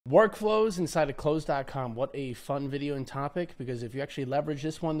Workflows inside of close.com. What a fun video and topic, because if you actually leverage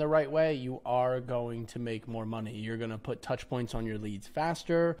this one the right way, you are going to make more money. You're going to put touch points on your leads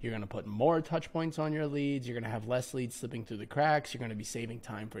faster. You're going to put more touch points on your leads. You're going to have less leads slipping through the cracks. You're going to be saving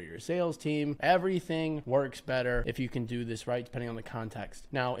time for your sales team. Everything works better if you can do this right, depending on the context.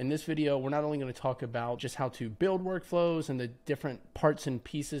 Now, in this video, we're not only going to talk about just how to build workflows and the different parts and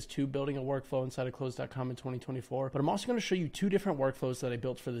pieces to building a workflow inside of close.com in 2024, but I'm also going to show you two different workflows that I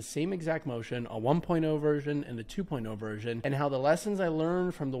built for the same exact motion, a 1.0 version and a 2.0 version, and how the lessons I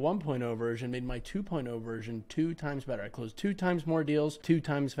learned from the 1.0 version made my 2.0 version 2 times better. I closed 2 times more deals, 2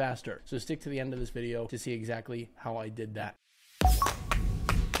 times faster. So stick to the end of this video to see exactly how I did that.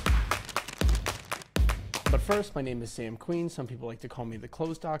 But first, my name is Sam Queen. Some people like to call me the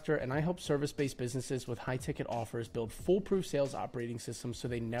Close Doctor, and I help service-based businesses with high-ticket offers build foolproof sales operating systems so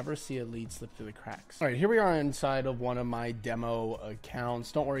they never see a lead slip through the cracks. All right, here we are inside of one of my demo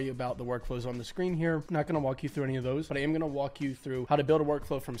accounts. Don't worry about the workflows on the screen here. I'm not going to walk you through any of those, but I am going to walk you through how to build a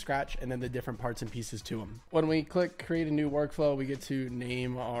workflow from scratch and then the different parts and pieces to them. When we click create a new workflow, we get to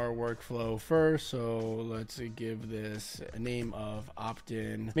name our workflow first. So let's give this a name of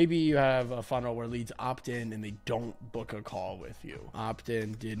opt-in. Maybe you have a funnel where leads opt in and they don't book a call with you.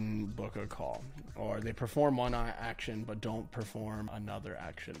 Opt-in, didn't book a call, or they perform one action but don't perform another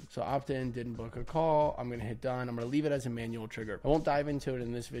action. So opt-in, didn't book a call. I'm gonna hit done. I'm gonna leave it as a manual trigger. I won't dive into it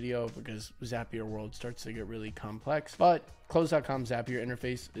in this video because Zapier world starts to get really complex, but close.com Zapier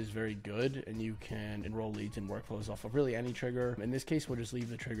interface is very good, and you can enroll leads and workflows off of really any trigger. In this case, we'll just leave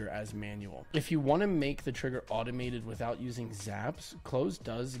the trigger as manual. If you want to make the trigger automated without using Zaps, Close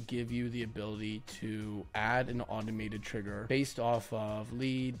does give you the ability to add an automated trigger based off of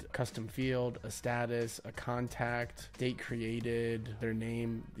lead, custom field, a status, a contact, date created, their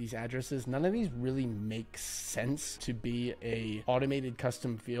name, these addresses. None of these really make sense to be a automated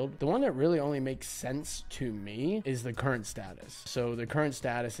custom field. The one that really only makes sense to me is the current status. So the current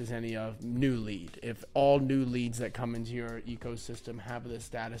status is any of new lead. If all new leads that come into your ecosystem have this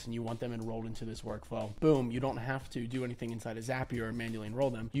status and you want them enrolled into this workflow, boom, you don't have to do anything inside of Zapier or manually enroll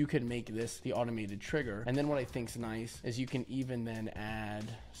them. You can make this the automated trigger. And then what I think's nice is you can even then add,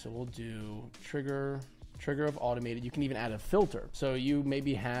 so we'll do trigger of automated. You can even add a filter. So you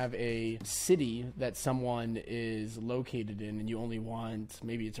maybe have a city that someone is located in and you only want,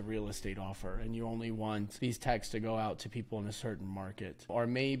 maybe it's a real estate offer and you only want these texts to go out to people in a certain market. Or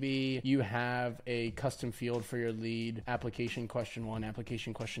maybe you have a custom field for your lead, application question 1,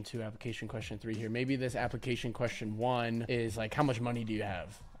 application question 2, application question 3 here. Maybe this application question 1 is like, how much money do you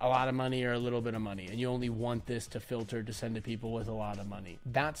have? A lot of money or a little bit of money, and you only want this to filter to send to people with a lot of money.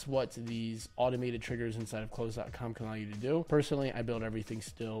 That's what these automated triggers inside of close.com can allow you to do. Personally, I build everything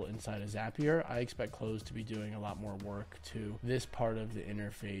still inside of Zapier. I expect Close to be doing a lot more work to this part of the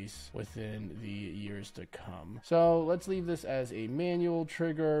interface within the years to come. So let's leave this as a manual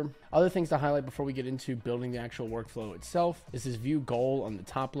trigger. Other things to highlight before we get into building the actual workflow itself is this view goal on the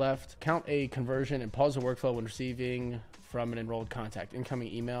top left. Count a conversion and pause the workflow when receiving from an enrolled contact, incoming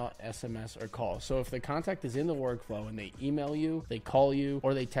email, SMS, or call. So if the contact is in the workflow and they email you, they call you,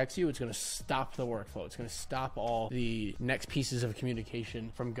 or they text you, it's going to stop the workflow. It's going to stop all the next pieces of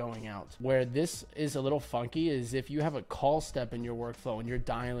communication from going out. Where this is a little funky is if you have a call step in your workflow and you're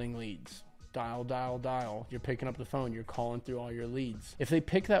dialing leads. Dial, dial, dial. You're picking up the phone. You're calling through all your leads. If they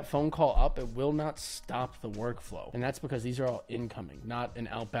pick that phone call up, it will not stop the workflow. And that's because these are all incoming, not an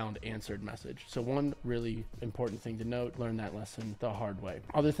outbound answered message. So one really important thing to note, learn that lesson the hard way.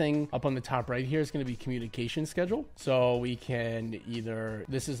 Other thing up on the top right here is going to be communication schedule. So we can either,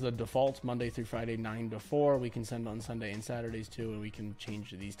 this is the default Monday through Friday, 9 to 4. We can send on Sunday and Saturdays too, and we can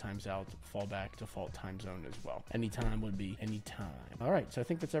change these times out, fallback default time zone as well. Anytime would be anytime. All right, so I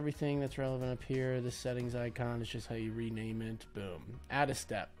think that's everything that's relevant up here. The settings icon is just how you rename it. Boom. Add a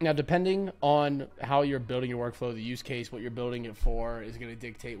step. Now, depending on how you're building your workflow, the use case, what you're building it for is going to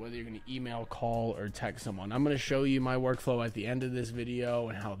dictate whether you're going to email, call, or text someone. I'm going to show you my workflow at the end of this video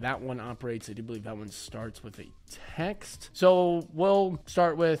and how that one operates. I do believe that one starts with a text. So we'll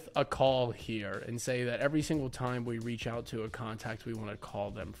start with a call here and say that every single time we reach out to a contact, we want to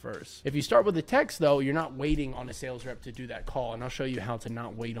call them first. If you start with a text though, you're not waiting on a sales rep to do that call. And I'll show you how to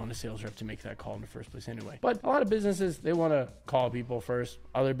not wait on a sales rep to make that call in the first place anyway. But a lot of businesses, they want to call people first.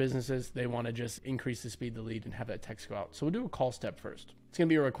 Other businesses, they want to just increase the speed of the lead and have that text go out. So we'll do a call step first. It's going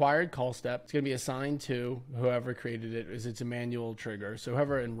to be a required call step. It's going to be assigned to whoever created it, as it's a manual trigger. So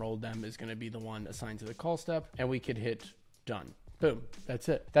whoever enrolled them is going to be the one assigned to the call step, and we could hit done. Boom, that's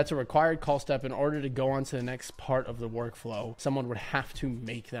it. That's a required call step. In order to go on to the next part of the workflow, someone would have to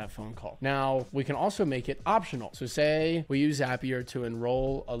make that phone call. Now, we can also make it optional. So say we use Zapier to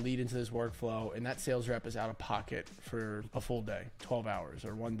enroll a lead into this workflow, and that sales rep is out of pocket for a full day, 12 hours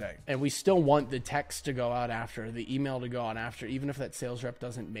or one day. And we still want the text to go out after, the email to go out after, even if that sales rep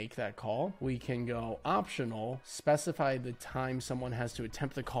doesn't make that call. We can go optional, specify the time someone has to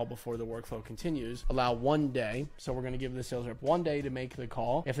attempt the call before the workflow continues, allow 1 day. So we're going to give the sales rep 1 day to make the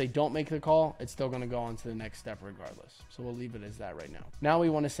call. If they don't make the call, it's still going to go on to the next step regardless. So we'll leave it as that right now. Now we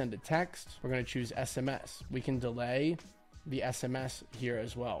want to send a text. We're going to choose SMS. We can delay the SMS here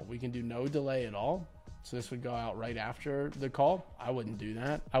as well. We can do no delay at all. So this would go out right after the call. I wouldn't do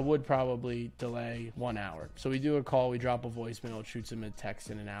that. I would probably delay 1 hour. So we do a call, we drop a voicemail, it shoots them a text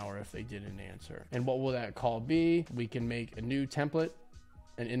in an hour if they didn't answer. And what will that call be? We can make a new template.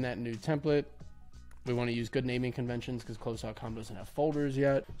 And in that new template, we want to use good naming conventions because close.com doesn't have folders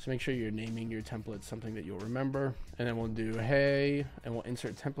yet. So make sure you're naming your template something that you'll remember. And then we'll do hey, and we'll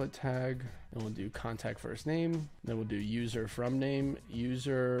insert template tag, and we'll do contact first name. Then we'll do user from name,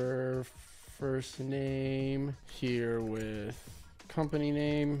 user first name here with company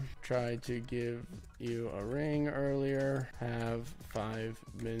name. Tried to give you a ring earlier. Have 5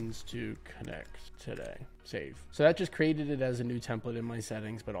 minutes to connect today. Save. So that just created it as a new template in my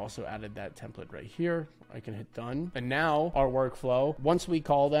settings, but also added that template right here. I can hit done. And now our workflow, once we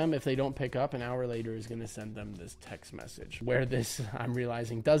call them, if they don't pick up, an hour later is going to send them this text message. Where this, I'm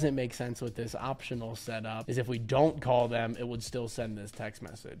realizing, doesn't make sense with this optional setup is if we don't call them, it would still send this text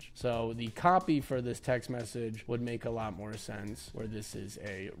message. So the copy for this text message would make a lot more sense where this is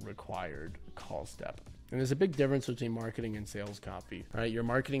a required call step. And there's a big difference between marketing and sales copy, right? Your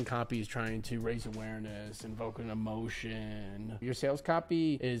marketing copy is trying to raise awareness, invoke an emotion. Your sales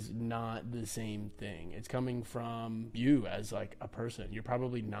copy is not the same thing. It's coming from you as like a person. You're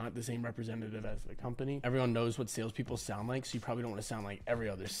probably not the same representative as the company. Everyone knows what salespeople sound like, so you probably don't want to sound like every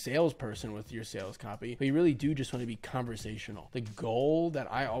other salesperson with your sales copy, but you really do just want to be conversational. The goal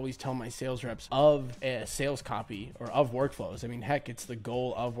that I always tell my sales reps of a sales copy or of workflows, I mean, heck, it's the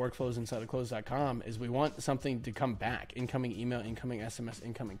goal of workflows inside of close.com is we want something to come back, incoming email, incoming SMS,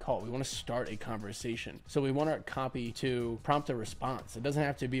 incoming call. We want to start a conversation. So we want our copy to prompt a response. It doesn't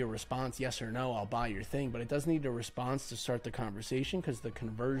have to be a response, yes or no, I'll buy your thing, but it does need a response to start the conversation because the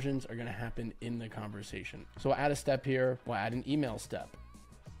conversions are going to happen in the conversation. So we'll add a step here. We'll add an email step.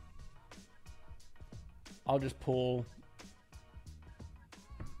 I'll just pull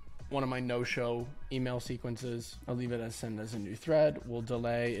one of my no-show email sequences. I'll leave it as send as a new thread. We'll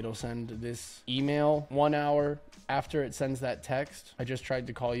delay. It'll send this email 1 hour after it sends that text. I just tried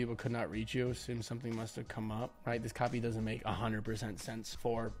to call you but could not reach you. Assume something must have come up, right? This copy doesn't make 100% sense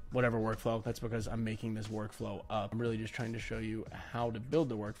for whatever workflow. That's because I'm making this workflow up. I'm really just trying to show you how to build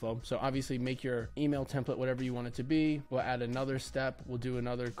the workflow. So obviously make your email template whatever you want it to be. We'll add another step. We'll do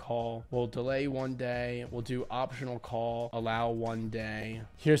another call. We'll delay 1 day. We'll do optional call, allow 1 day.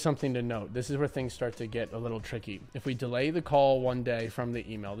 Here's something to note. This is where things start to get a little tricky. If we delay the call 1 day from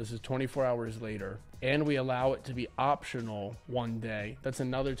the email, this is 24 hours later, and we allow it to be optional 1 day, that's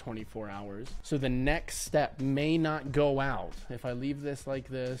another 24 hours. So the next step may not go out. If I leave this like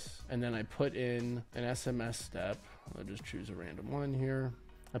this, and then I put in an SMS step, I'll just choose a random one here.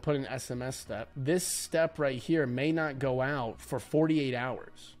 I put an SMS step. This step right here may not go out for 48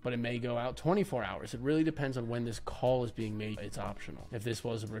 hours, but it may go out 24 hours. It really depends on when this call is being made. It's optional. If this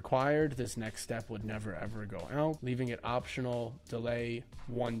was required, this next step would never ever go out. Leaving it optional, delay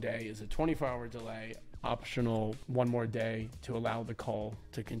 1 day is a 24-hour delay. Optional 1 more day to allow the call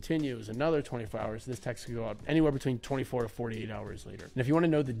to continue is another 24 hours. This text could go out anywhere between 24 to 48 hours later. And if you want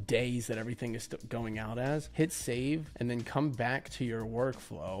to know the days that everything is going out as, hit save and then come back to your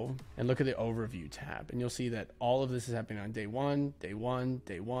workflow and look at the overview tab. And you'll see that all of this is happening on day 1, day 1,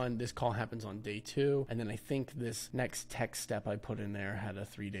 day 1. This call happens on day 2. And then I think this next text step I put in there had a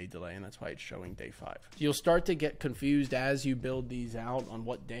 3-day delay, and that's why it's showing day 5. So you'll start to get confused as you build these out on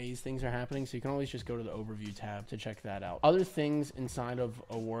what days things are happening. So you can always just go to the overview tab to check that out. Other things inside of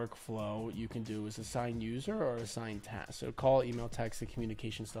a workflow you can do is assign user or assign task. So call, email, text, the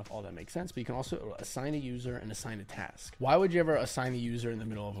communication stuff, all that makes sense, but you can also assign a user and assign a task. Why would you ever assign a user in the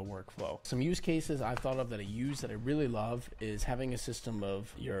middle of a workflow? Some use cases I've thought of that I use that I really love is having a system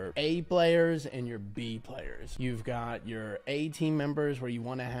of your A players and your B players. You've got your A team members where you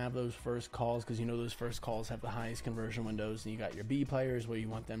want to have those first calls because you know those first calls have the highest conversion windows, and you got your B players where you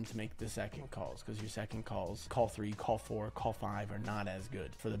want them to make the second calls because your second calls. Call 3, call 4, call 5 are not as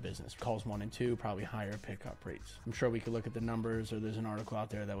good for the business. Calls 1 and 2, probably higher pickup rates. I'm sure we could look at the numbers, or there's an article out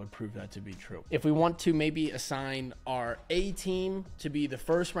there that would prove that to be true. If we want to maybe assign our A team to be the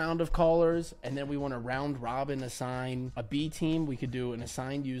first round of callers, and then we want to round robin assign a B team, we could do an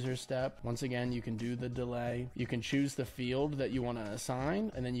assigned user step. Once again, you can do the delay. You can choose the field that you want to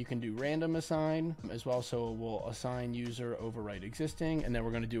assign, and then you can do random assign as well. So we'll assign user, overwrite existing, and then we're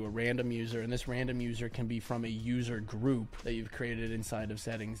going to do a random user, and this random user can be from a user group that you've created inside of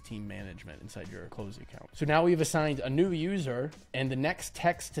settings, team management, inside your close account. So now we've assigned a new user, and the next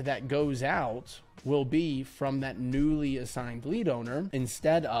text that goes out will be from that newly assigned lead owner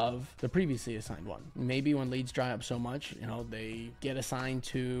instead of the previously assigned one. Maybe when leads dry up so much, they get assigned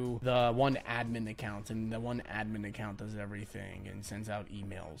to the one admin account, and the one admin account does everything and sends out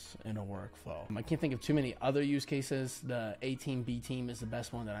emails in a workflow. I can't think of too many other use cases. The A team, B team is the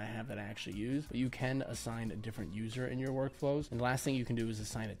best one that I have that I actually use, but you can assign a different user in your workflows. And the last thing you can do is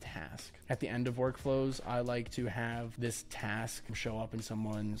assign a task. At the end of workflows, I like to have this task show up in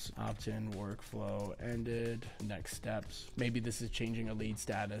someone's opt-in workflow. Ended, next steps. Maybe this is changing a lead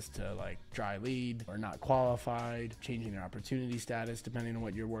status to like dry lead or not qualified, changing their opportunity status depending on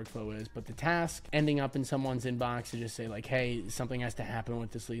what your workflow is. But the task ending up in someone's inbox to just say like, hey, something has to happen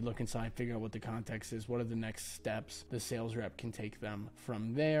with this lead. Look inside, figure out what the context is. What are the next steps? The sales rep can take them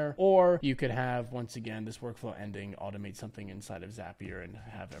from there. Or you could have, once again, this workflow ending, automate something inside of Zapier and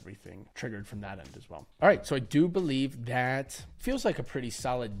have everything triggered from that end as well. All right, so I do believe that feels like a pretty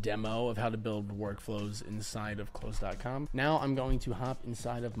solid demo of how to build workflows inside of close.com. Now I'm going to hop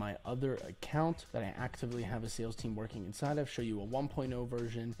inside of my other account that I actively have a sales team working inside of, show you a 1.0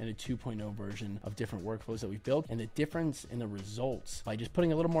 version and a 2.0 version of different workflows that we've built and the difference in the results by just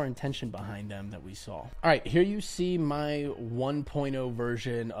putting a little more intention behind them that we saw. All right, here you see my 1.0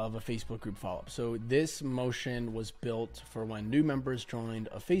 version of a Facebook group follow-up. So this motion was built for when new members joined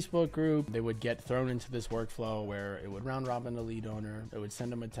a Facebook group. They would get thrown into this workflow where it would round robin the lead owner. It would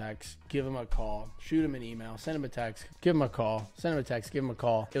send them a text, give them a call, shoot them an email, send them a text, give them a call, send them a text, give them a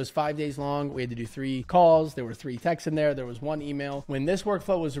call. It was 5 days long. We had to do 3 calls. There were 3 texts in there. There was 1 email. When this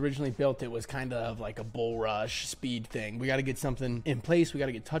workflow was originally built, it was kind of like a bull rush speed thing. We got to get something in place. We got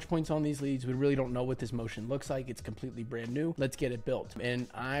to get touch points on these leads. We really don't know what this motion looks like. It's completely brand new. Let's get it built. And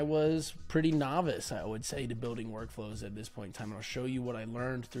I was pretty novice, I would say, to building workflows at this point in time. And I'll show you what I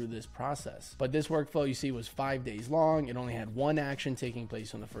learned through this process. But this workflow you see was 5 days long. It only had 1 action taking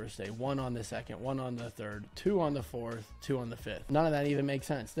place on the first day, 1 on the second, 1 on the third, 2 on the fourth, 2 on the fifth. None of that even makes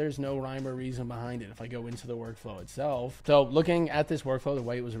sense. There's no rhyme or reason behind it if I go into the workflow itself. So looking at this workflow, the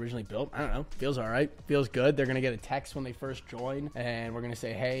way it was originally built, I don't know, feels all right, feels good. They're going to get a text when they first join, and we're going to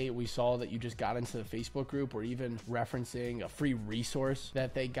say, hey, we saw that you just got into the Facebook group, or even referencing a free resource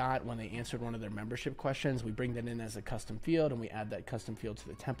that they got when they answered one of their membership questions. We bring that in as a custom field, and we add that custom field to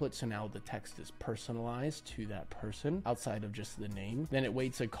the template. So now the text is personalized to that person outside of just the name. Then it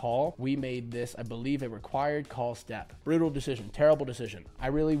waits a call. We made this, I believe, a required call step. Brutal decision, terrible decision. I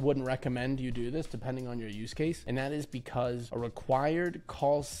really wouldn't recommend you do this depending on your use case. And that is because a required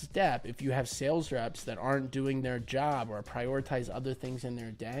call step, if you have sales reps that aren't doing their job or prioritize other things in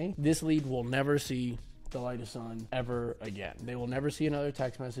their day, this lead will never see the light of sun ever again. They will never see another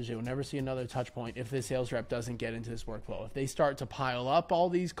text message. They will never see another touch point if the sales rep doesn't get into this workflow. If they start to pile up all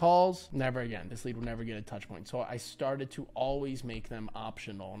these calls, never again. This lead will never get a touch point. So I started to always make them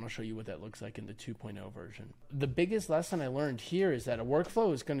optional, and I'll show you what that looks like in the 2.0 version. The biggest lesson I learned here is that a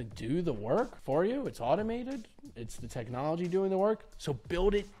workflow is going to do the work for you. It's automated. It's the technology doing the work. So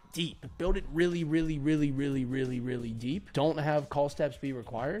build it deep. Build it really, really, really, really, really, really deep. Don't have call steps be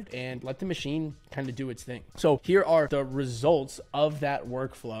required, and let the machine kind of do its thing. So here are the results of that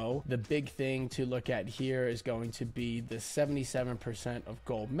workflow. The big thing to look at here is going to be the 77% of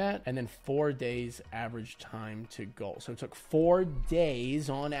goal met, and then 4 days average time to goal. So it took 4 days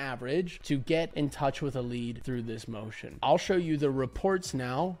on average to get in touch with a lead through this motion. I'll show you the reports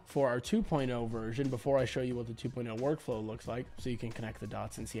now for our 2.0 version before I show you what the 2.0 workflow looks like, so you can connect the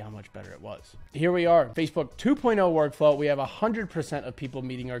dots and see how much better it was. Here we are, Facebook 2.0 workflow. We have 100% of people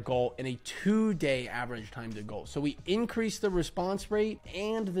meeting our goal in a 2-day average time to goal. So we increase the response rate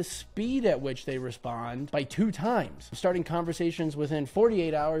and the speed at which they respond by 2 times. Starting conversations within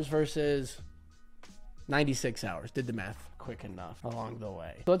 48 hours versus 96 hours. Did the math quick enough along the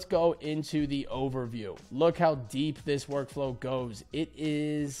way. So let's go into the overview. Look how deep this workflow goes. It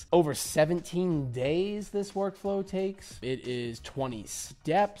is over 17 days this workflow takes. It is 20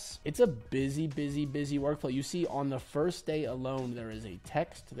 steps. It's a busy workflow. You see on the first day alone, there is a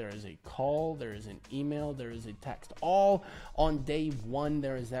text, there is a call, there is an email, there is a text. All on day one,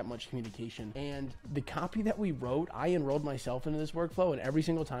 there is that much communication. And the copy that we wrote, I enrolled myself into this workflow, and every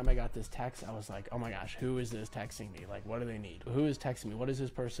single time I got this text, I was like, oh my gosh, who is this texting me? Like, what do they need? Who is texting me? What is this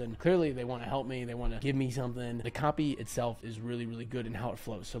person? Clearly, they want to help me. They want to give me something. The copy itself is really good in how it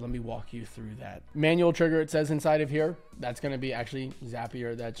flows. So let me walk you through that. Manual trigger, it says inside of here. That's going to be actually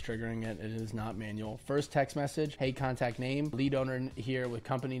Zapier that's triggering it. It is not manual. First text message, hey, contact name, lead owner here with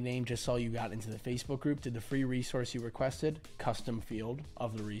company name, just saw you got into the Facebook group, did the free resource you requested, custom field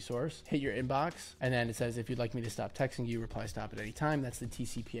of the resource, hit your inbox, and then it says, if you'd like me to stop texting you, reply stop at any time. That's the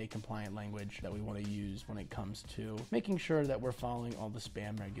TCPA compliant language that we want to use when it comes to making sure that we're following all the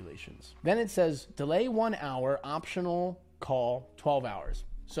spam regulations. Then it says delay 1 hour, optional call 12 hours.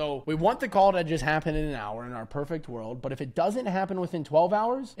 So we want the call to just happen in an hour in our perfect world, but if it doesn't happen within 12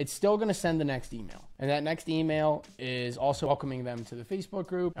 hours, it's still going to send the next email. And that next email is also welcoming them to the Facebook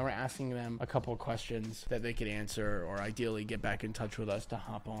group, and we're asking them a couple of questions that they could answer, or ideally get back in touch with us to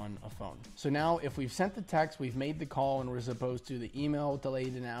hop on a phone. So now if we've sent the text, we've made the call, and we're supposed to, the email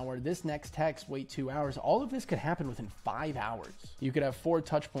delayed an hour, this next text, wait 2 hours, all of this could happen within 5 hours. You could have 4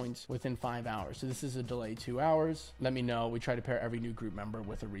 touch points within 5 hours. So this is a delay 2 hours. Let me know. We try to pair every new group member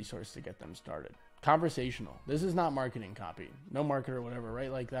with a resource to get them started. Conversational. This is not marketing copy. No marketer or whatever,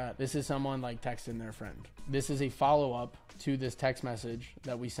 right? Like that. This is someone like texting their friend. This is a follow-up to this text message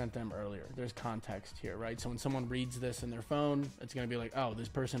that we sent them earlier. There's context here, right? So when someone reads this in their phone, it's going to be like, oh, this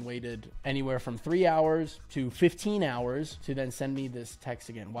person waited anywhere from 3 hours to 15 hours to then send me this text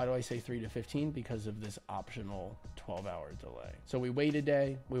again. Why do I say 3 to 15? Because of this optional 12-hour delay. So we wait a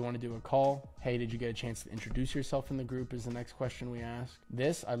day. We want to do a call. Hey, did you get a chance to introduce yourself in the group is the next question we ask.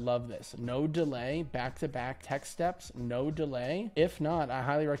 This, I love this. No delay. Back-to-back text steps, no delay. If not, I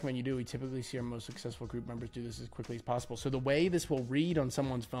highly recommend you do. We typically see our most successful group members do this as quickly as possible. So the way this will read on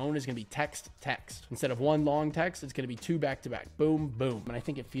someone's phone is going to be text. Instead of one long text, it's going to be 2 back-to-back. Boom, boom. And I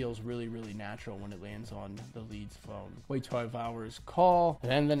think it feels really natural when it lands on the lead's phone. Wait 12 hours, call,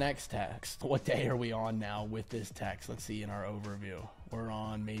 and then the next text. What day are we on now with this text? Let's see in our overview. We're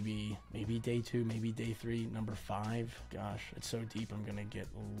on maybe day 2, maybe day 3, number 5. Gosh, it's so deep I'm gonna get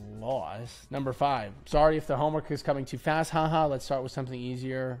lost. Number 5. Sorry if the homework is coming too fast. Haha, let's start with something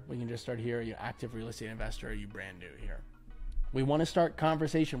easier. We can just start here. Are you active real estate investor? Are you brand new here? We want to start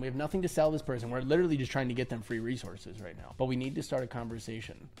conversation. We have nothing to sell this person. We're literally just trying to get them free resources right now. But we need to start a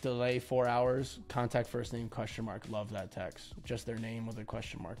conversation. Delay 4 hours. Contact first name, question mark. Love that text. Just their name with a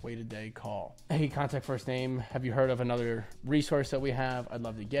question mark. Wait a day, call. Hey, contact first name. Have you heard of another resource that we have? I'd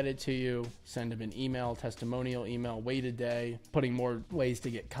love to get it to you. Send them an email, testimonial email. Wait a day. Putting more ways to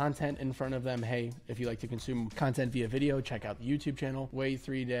get content in front of them. Hey, if you like to consume content via video, check out the YouTube channel. Wait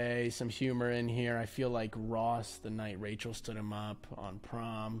 3 days. Some humor in here. I feel like Ross the night Rachel stood him up on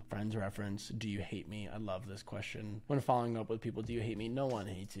prom. Friends reference. Do you hate me? I love this question. When following up with people, do you hate me? No one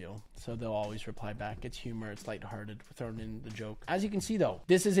hates you. So they'll always reply back. It's humor. It's lighthearted. Thrown in the joke. As you can see though,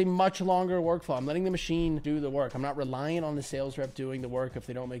 this is a much longer workflow. I'm letting the machine do the work. I'm not relying on the sales rep doing the work if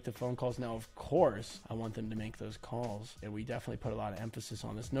they don't make the phone calls. Now, of course, I want them to make those calls. And we definitely put a lot of emphasis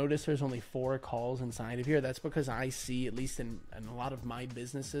on this. Notice there's only 4 calls inside of here. That's because I see, at least in a lot of my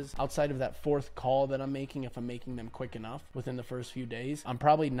businesses, outside of that 4th call that I'm making, if I'm making them quick enough within the first few days, I'm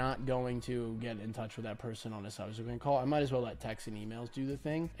probably not going to get in touch with that person on a subsequent call. I might as well let text and emails do the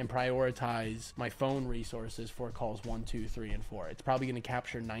thing and prioritize my phone resources for calls 1, 2, 3, and 4. It's probably going to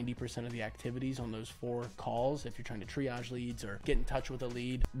capture 90% of the activities on those 4 calls. If you're trying to triage leads or get in touch with a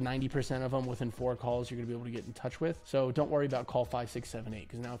lead, 90% of them within 4 calls you're going to be able to get in touch with. So don't worry about call 5, 6, 7, 8,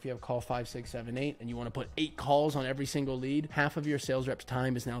 because now if you have call 5, 6, 7, 8 and you want to put 8 calls on every single lead, half of your sales rep's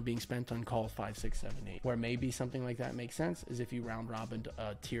time is now being spent on call 5, 6, 7, 8. Where maybe something like that makes sense is if you round robin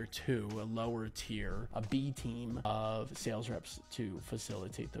a tier 2, a lower tier, a B team of sales reps to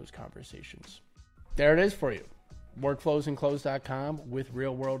facilitate those conversations. There it is for you. Workflowsandclose.com with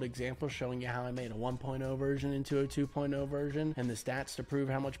real world examples showing you how I made a 1.0 version into a 2.0 version and the stats to prove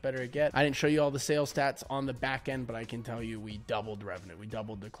how much better it gets. I didn't show you all the sales stats on the back end, but I can tell you we doubled revenue. We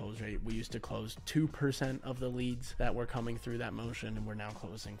doubled the close rate. We used to close 2% of the leads that were coming through that motion, and we're now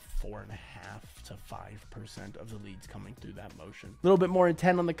closing 4.5 to 5% of the leads coming through that motion. A little bit more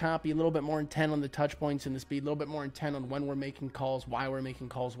intent on the copy, a little bit more intent on the touch points and the speed, a little bit more intent on when we're making calls, why we're making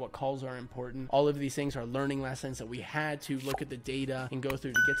calls, what calls are important. All of these things are learning lessons that we had to look at the data and go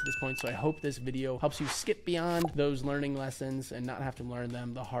through to get to this point. So I hope this video helps you skip beyond those learning lessons and not have to learn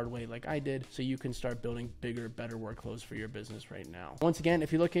them the hard way like I did, so you can start building bigger, better workflows for your business right now. Once again,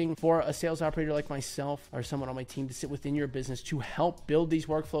 if you're looking for a sales operator like myself or someone on my team to sit within your business to help build these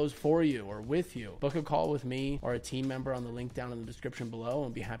workflows for you or with you, book a call with me or a team member on the link down in the description below,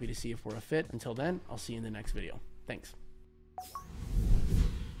 and be happy to see if we're a fit. Until then, I'll see you in the next video. Thanks.